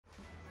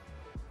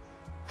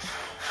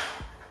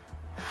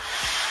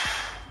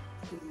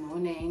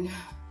morning.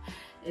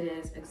 It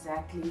is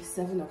exactly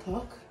 7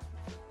 o'clock.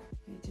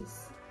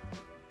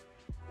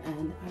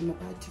 And I'm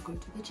about to go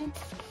to the gym.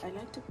 I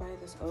like to buy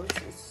this oats.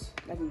 It's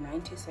like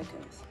 90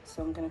 seconds.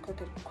 So I'm gonna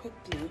cook it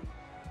quickly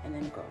and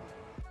then go.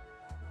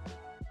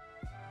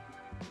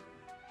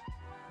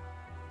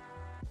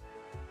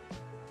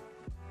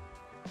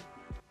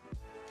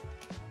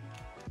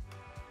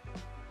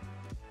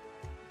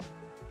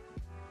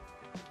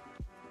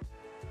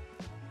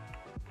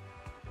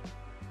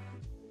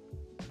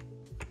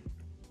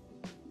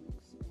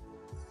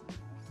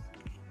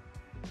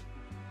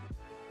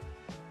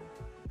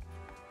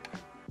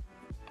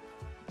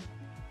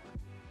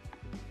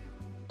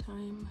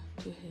 Time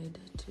to head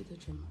to the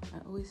gym. I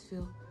always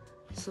feel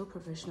so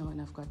professional when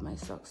I've got my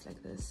socks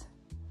like this.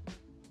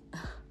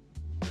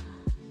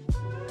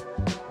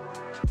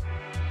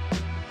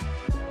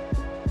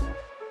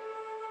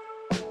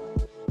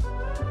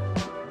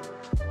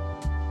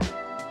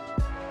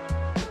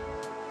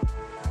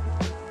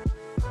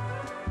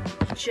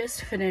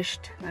 Just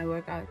finished my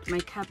workout. My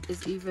cap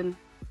is even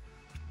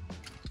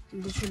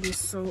literally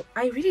so...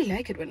 I really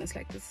like it when it's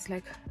like this. It's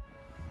like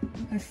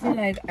I feel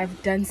like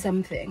I've done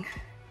something.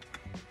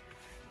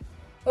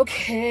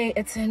 Okay,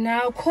 it's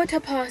now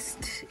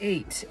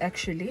 8:15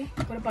 actually.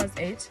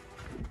 8:15.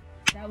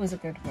 That was a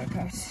good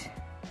workout.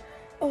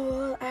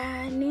 All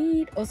I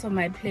need. Also,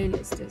 my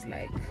playlist is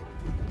like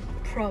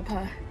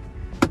proper.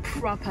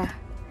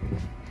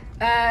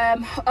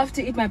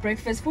 After eat my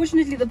breakfast.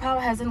 Fortunately, the power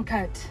hasn't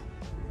cut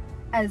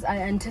as I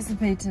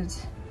anticipated,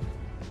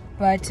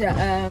 but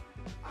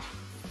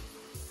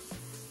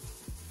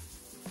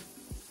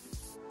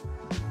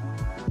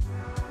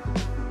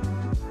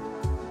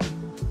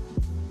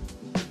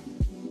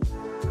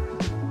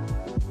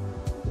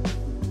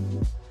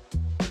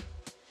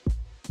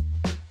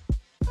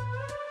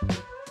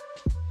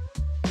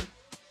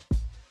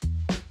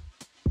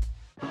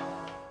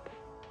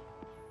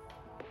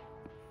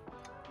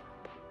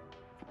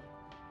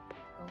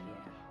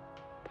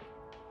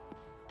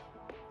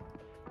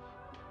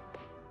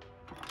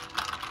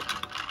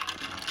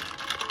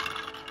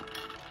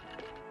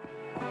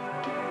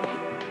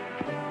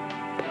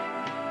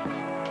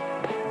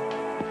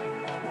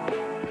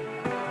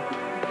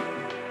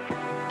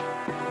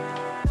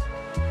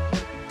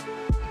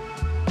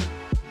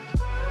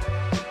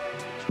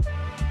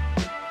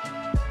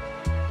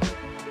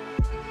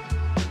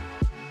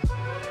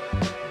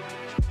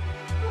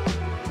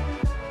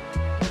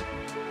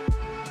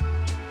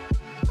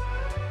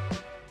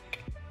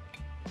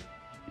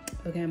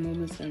okay, I'm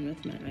almost done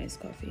with my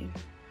iced coffee.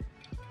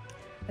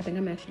 I think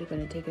I'm actually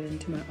going to take it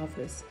into my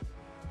office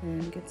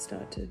and get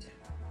started.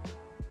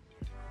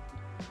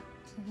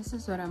 So this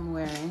is what I'm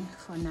wearing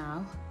for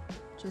now.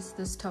 Just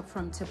this top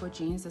from Tipo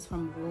Jeans. That's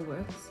from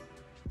Woolworths.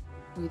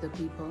 We the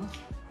People.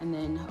 And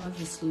then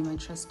obviously my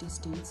trusty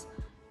steeds.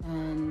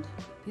 And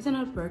these are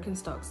not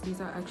Birkenstocks. These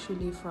are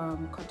actually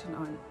from Cotton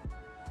On.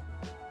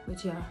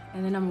 But yeah,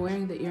 and then I'm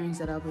wearing the earrings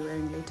that I'll be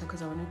wearing later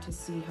because I wanted to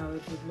see how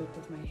it would look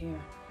with my hair.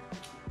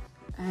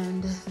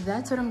 And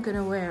that's what I'm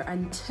gonna wear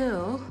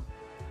until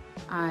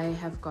I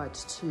have got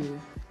to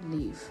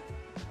leave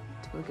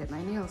to go get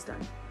my nails done.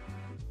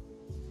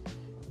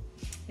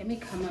 Let me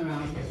come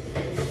around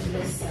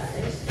this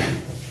side.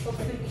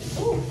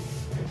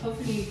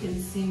 Hopefully you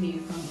can see me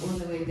from all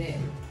the way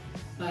there.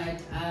 But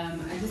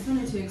I just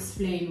wanted to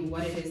explain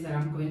what it is that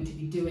I'm going to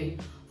be doing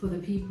for the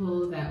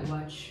people that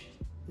watch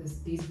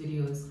these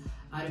videos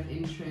out of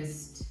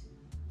interest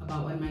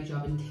about what my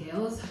job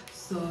entails.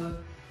 So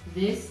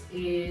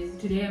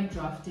today I'm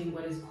drafting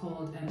what is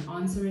called an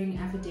answering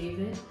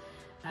affidavit.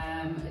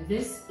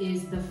 This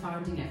is the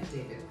founding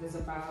affidavit. There's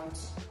about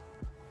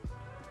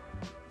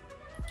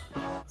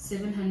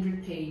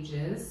 700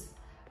 pages.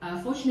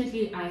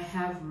 Fortunately, I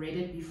have read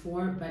it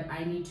before, but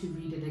I need to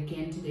read it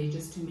again today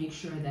just to make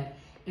sure that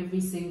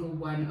every single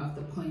one of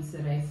the points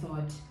that I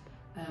thought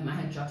I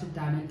had jotted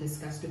down and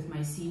discussed with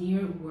my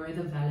senior were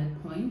the valid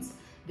points.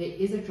 There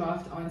is a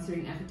draft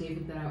answering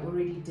affidavit that I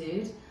already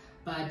did,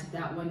 but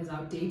that one is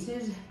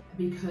outdated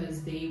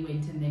because they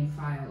went and then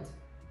filed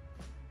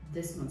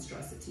this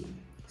monstrosity.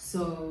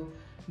 So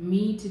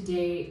me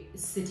today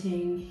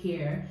sitting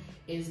here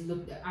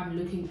I'm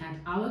looking at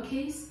our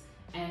case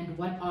and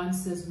what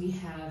answers we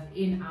have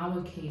in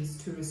our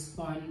case to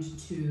respond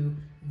to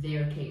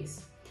their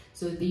case.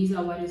 So these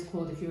are what is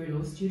called, if you're a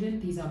law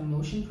student, these are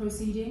motion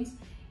proceedings.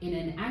 In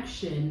an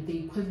action,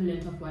 the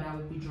equivalent of what I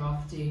would be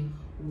drafting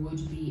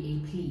would be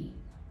a plea.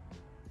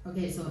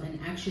 Okay, so an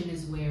action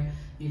is where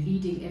you're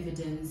leading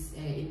evidence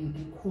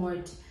in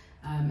court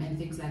and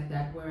things like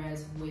that,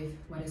 whereas with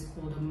what is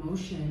called a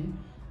motion,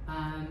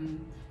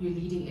 you're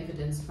leading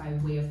evidence by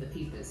way of the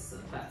papers. So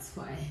that's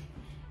why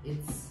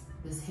it's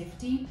this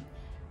hefty.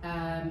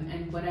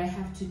 And what I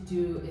have to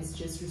do is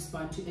just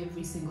respond to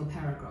every single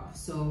paragraph.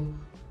 So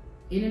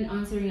in an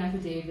answering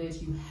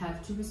affidavit, you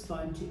have to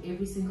respond to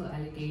every single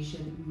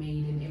allegation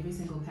made in every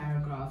single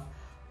paragraph.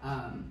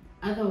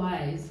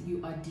 Otherwise, you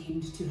are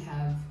deemed to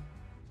have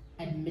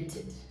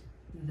admitted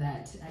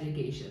that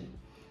allegation.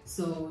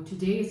 So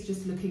today is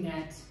just looking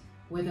at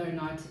whether or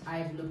not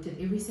I've looked at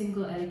every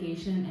single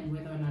allegation and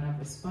whether or not I've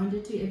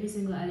responded to every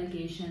single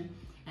allegation.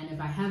 And if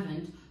I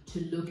haven't, to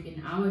look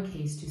in our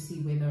case to see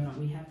whether or not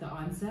we have the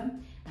answer.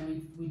 And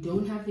we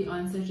don't have the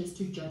answer, just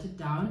to jot it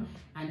down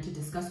and to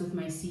discuss with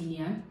my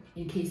senior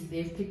in case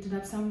they've picked it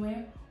up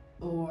somewhere,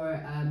 or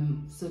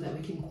so that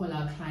we can call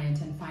our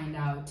client and find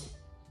out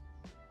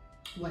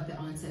what the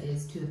answer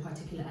is to the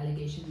particular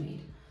allegation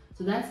made.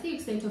 So that's the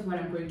extent of what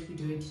I'm going to be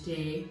doing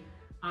today.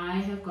 I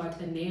have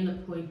got a nail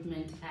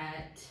appointment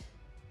at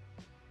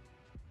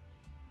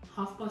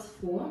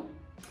 4:30,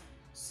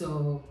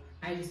 so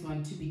I just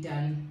want to be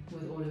done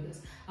with all of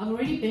this. I've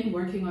already been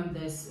working on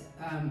this.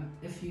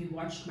 If you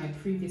watched my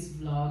previous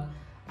vlog,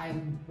 I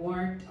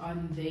worked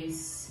on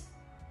this,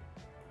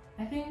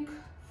 I think,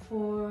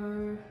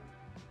 for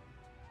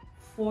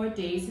 4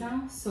 days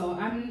now. So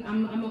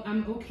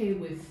I'm okay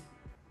with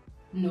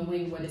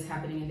knowing what is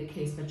happening in the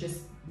case, but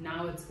just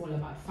now it's all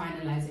about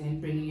finalizing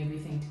and bringing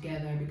everything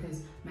together, because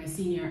my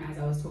senior, as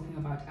I was talking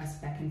about us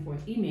back and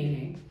forth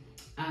emailing,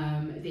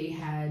 they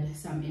had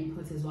some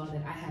inputs as well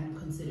that I hadn't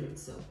considered,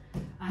 so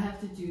I have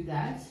to do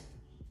that.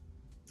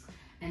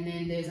 And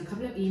then there's a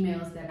couple of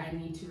emails that I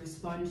need to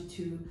respond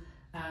to.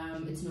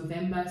 It's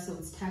November, so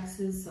it's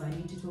taxes, so I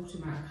need to talk to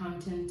my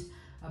accountant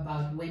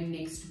about when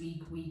next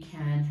week we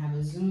can have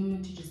a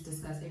Zoom to just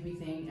discuss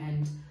everything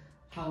and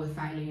how we're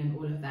filing and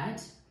all of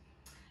that.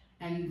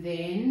 And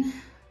then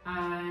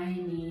I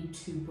need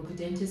to book a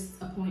dentist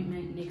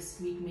appointment next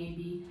week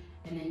maybe,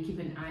 and then keep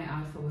an eye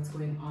out for what's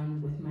going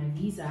on with my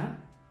visa,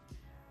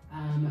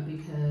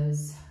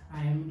 because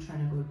I am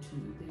trying to go to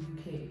the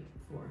UK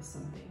for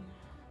something.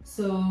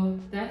 So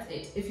that's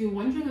it. If you're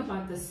wondering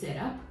about the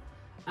setup,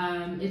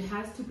 it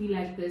has to be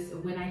like this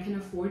when I can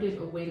afford it,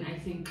 or when I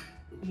think,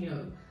 you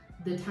know,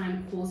 the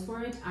time calls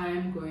for it. I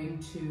am going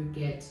to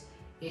get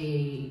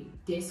a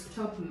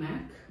desktop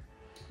Mac,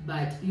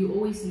 but you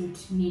always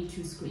need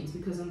 2 screens,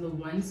 because on the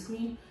one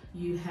screen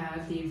you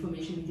have the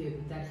information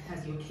that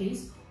has your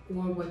case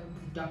or what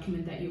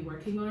document that you're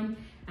working on,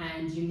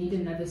 and you need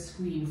another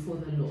screen for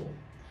the law,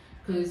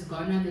 because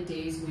gone are the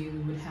days where we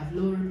would have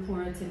law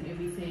reports and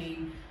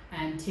everything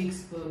and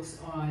textbooks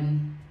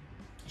on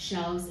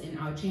shelves in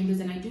our chambers,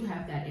 and I do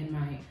have that in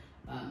my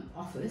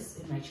office,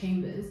 in my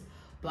chambers.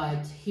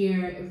 But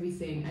here,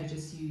 everything I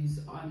just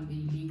use on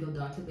the legal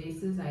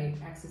databases. I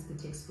access the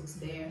textbooks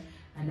there,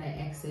 and I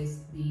access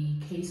the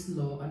case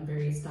law on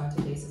various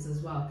databases as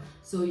well.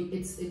 So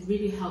it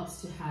really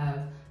helps to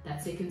have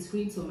that second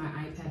screen, so my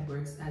iPad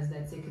works as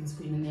that second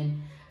screen. And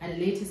then at a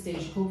later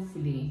stage,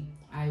 hopefully,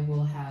 I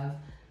will have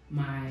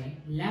my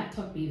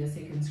laptop be the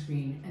second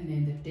screen, and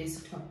then the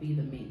desktop be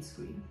the main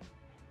screen.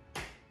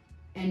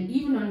 And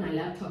even on my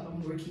laptop,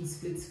 I'm working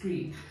split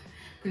screen,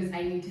 because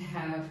I need to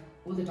have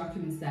all the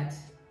documents that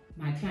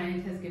my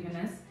client has given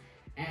us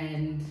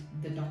and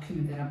the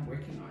document that I'm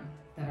working on,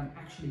 that I'm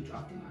actually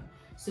drafting on.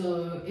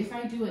 So if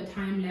I do a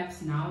time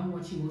lapse now,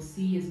 what you will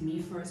see is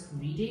me first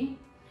reading,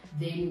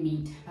 then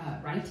me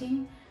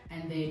writing,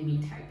 and then me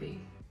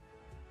typing,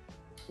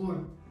 or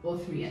all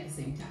 3 at the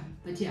same time.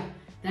 But yeah,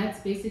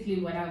 that's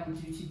basically what I will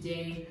do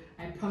today.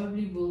 I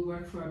probably will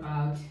work for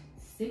about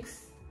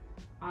 6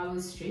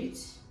 hours straight.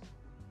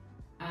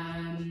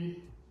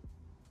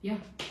 Yeah,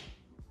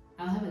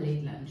 I'll have a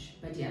late lunch,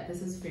 but yeah,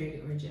 this is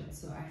fairly urgent,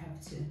 so I have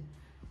to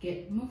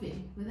get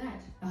moving with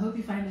that. I hope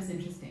you find this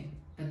interesting,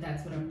 but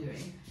that's what I'm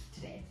doing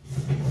today.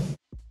 I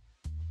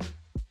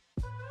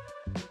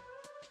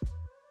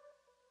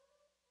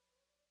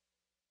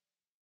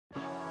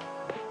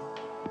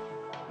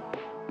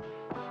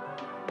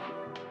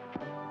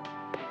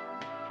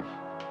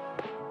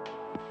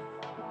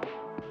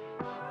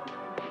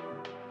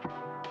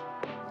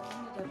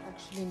ended up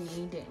actually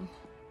needing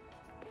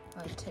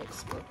a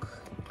textbook.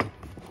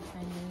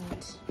 I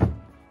need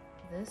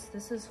this.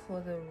 This is for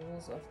the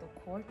rules of the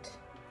court.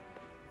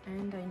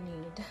 And I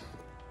need,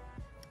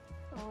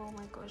 oh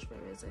my gosh,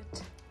 where is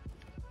it?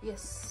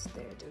 Yes,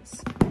 there it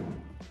is.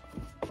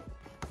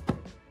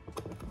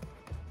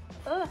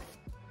 I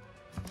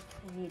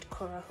need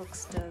Cora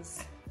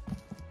Hookster's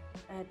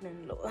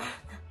admin law.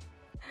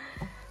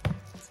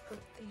 Let's put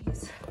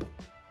these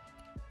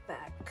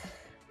back.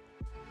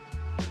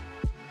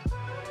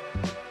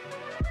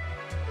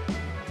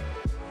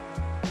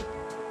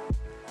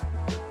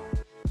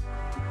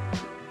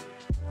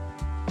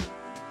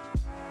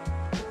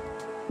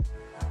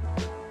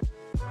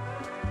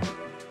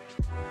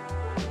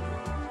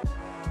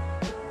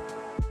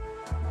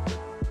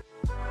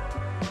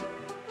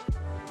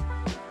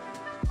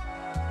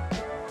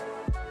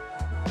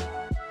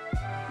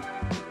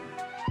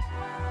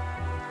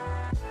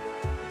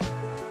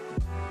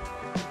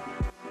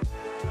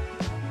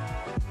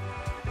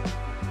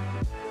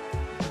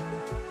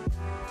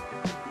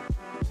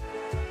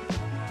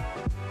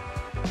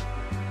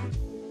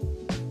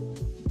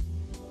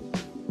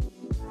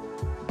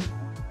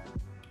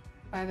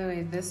 By the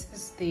way, this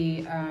is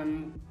the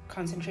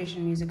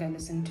concentration music I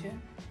listen to.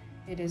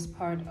 It is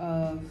part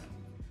of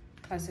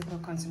classical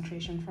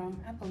concentration from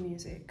Apple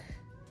Music.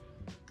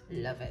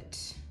 Love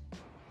it.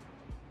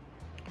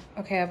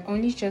 Okay, I've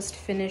only just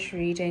finished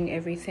reading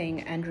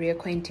everything and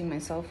reacquainting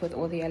myself with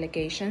all the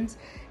allegations.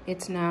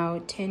 It's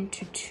now 10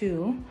 to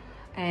 2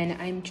 and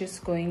I'm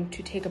just going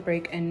to take a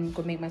break and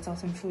go make myself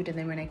some food, and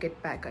then when I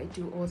get back I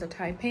do all the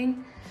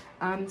typing.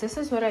 This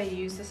is what I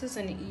use. This is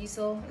an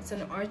easel. It's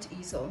an art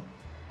easel,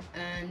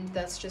 and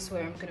that's just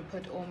where I'm gonna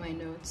put all my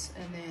notes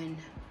and then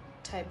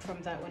type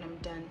from that when I'm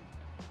done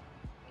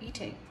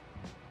eating.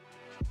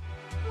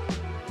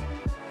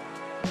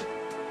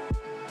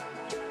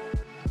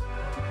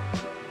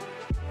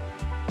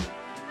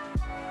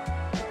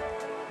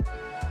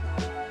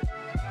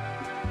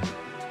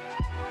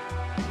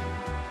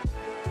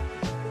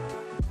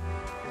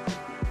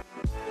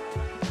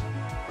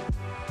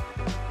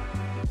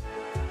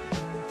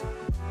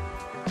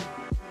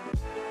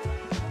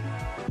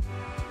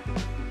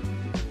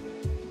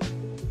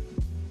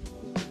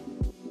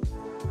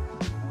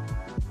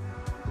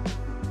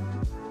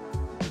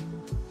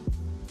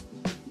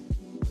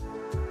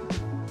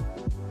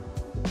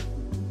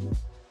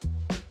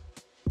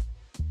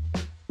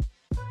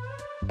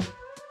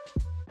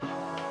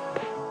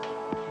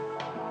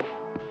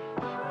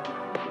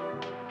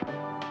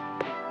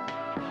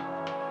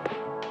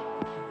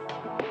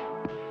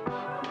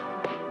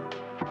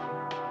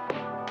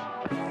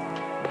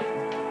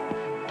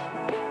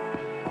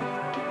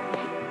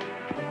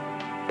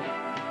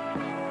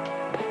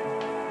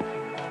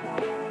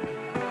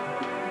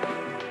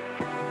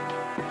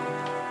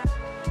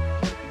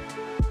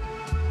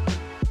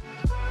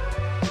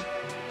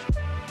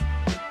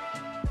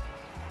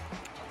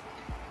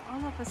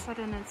 All of a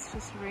sudden it's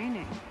just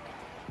raining,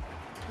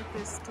 but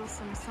there's still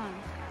some sun.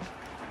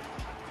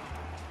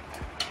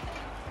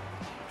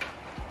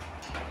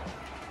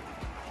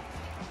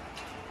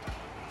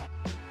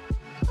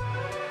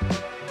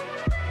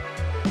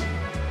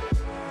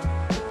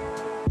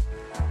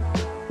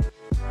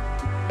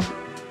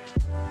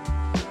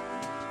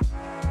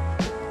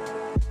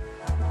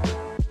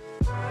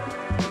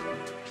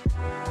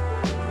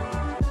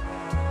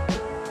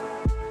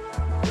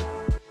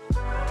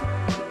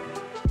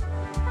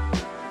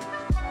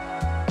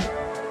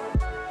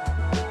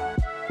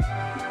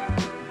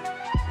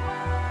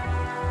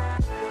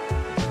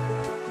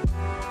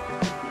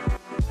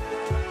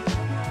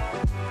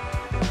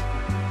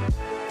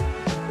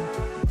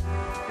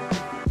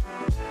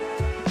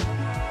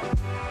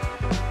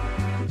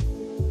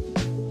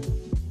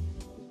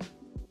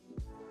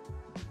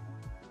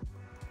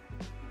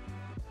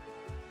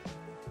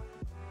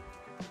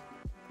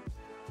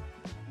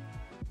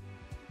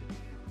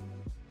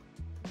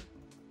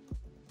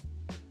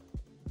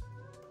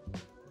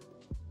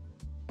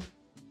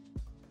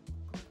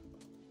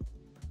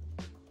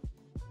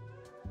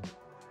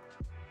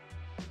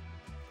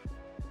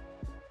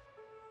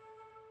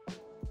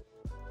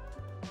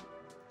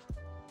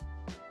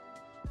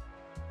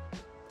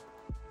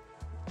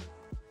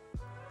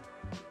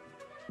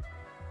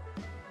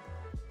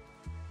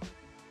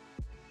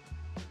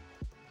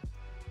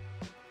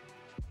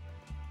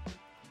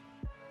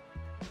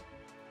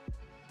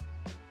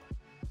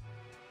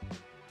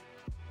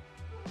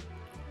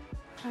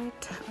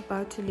 Right,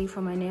 about to leave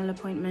for my nail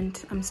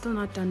appointment. I'm still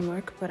not done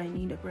work, but I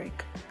need a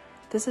break.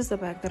 This is the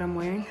bag that I'm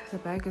wearing. The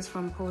bag is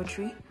from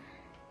Poetry.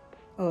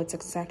 Oh, it's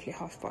exactly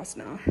past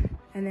now.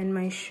 And then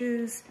my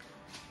shoes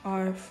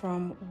are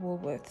from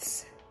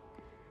Woolworths.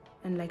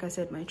 And like I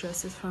said, my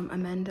dress is from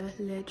Amanda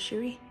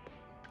Leadshiri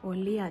or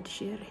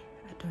Leadshiri.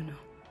 I don't know.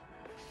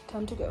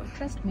 Time to go.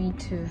 Trust me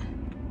to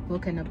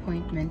book an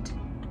appointment.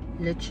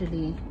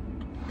 Literally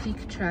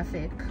peak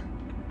traffic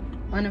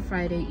on a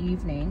Friday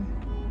evening.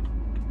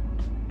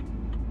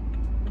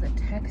 The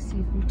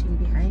taxi hooting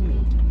behind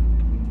me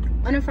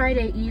on a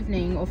Friday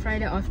evening or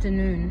Friday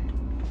afternoon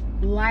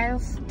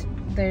whilst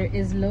there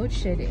is load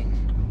shedding.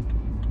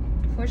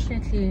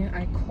 Fortunately,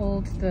 I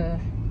called the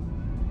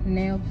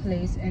nail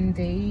place and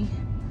they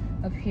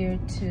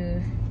appeared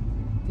to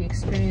be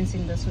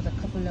experiencing this with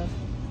a couple of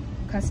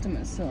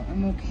customers, so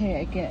I'm okay,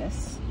 I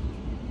guess.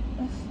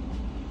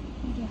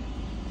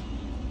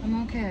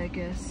 I'm okay, I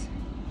guess.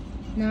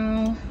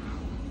 Now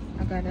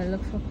I gotta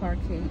look for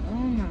parking. Oh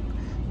my god.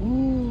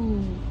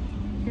 Ooh,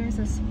 here's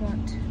a spot.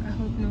 I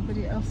hope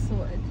nobody else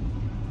saw it.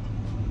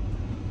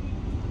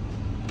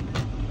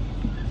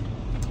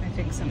 I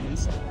think someone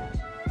saw it.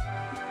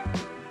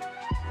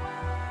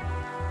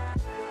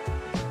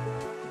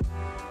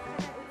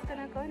 It's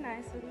gonna go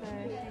nice with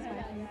her.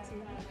 She's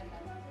my beauty.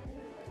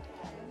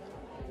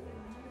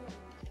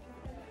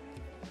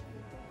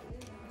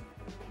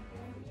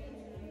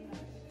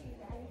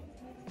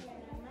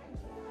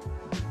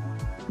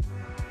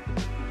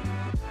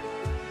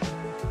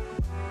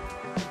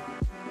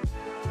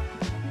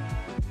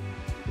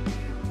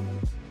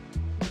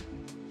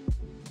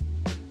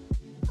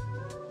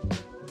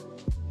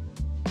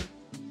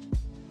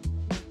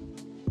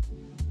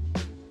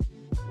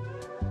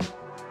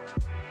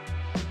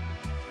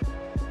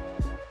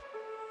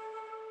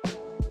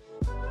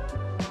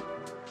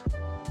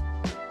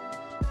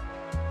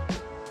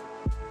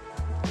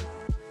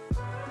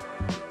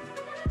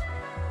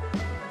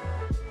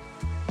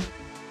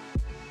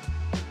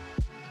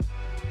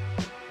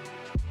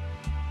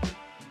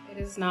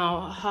 It's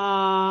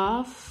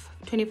now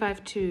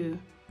 25 to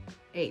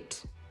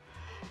 8.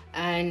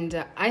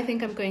 And I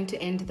think I'm going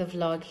to end the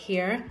vlog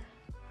here.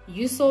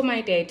 You saw my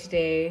day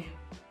today.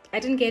 I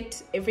didn't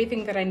get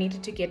everything that I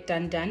needed to get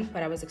done,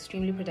 but I was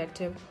extremely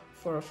productive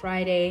for a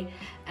Friday.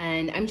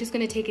 And I'm just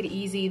gonna take it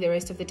easy the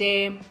rest of the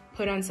day,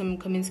 put on some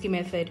Kominsky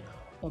method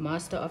or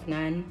Master of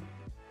None,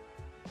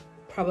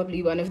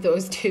 probably one of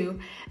those two,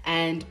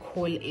 and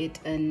call it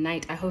a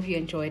night. I hope you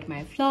enjoyed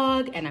my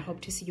vlog, and I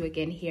hope to see you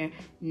again here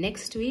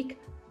next week.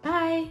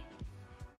 Bye.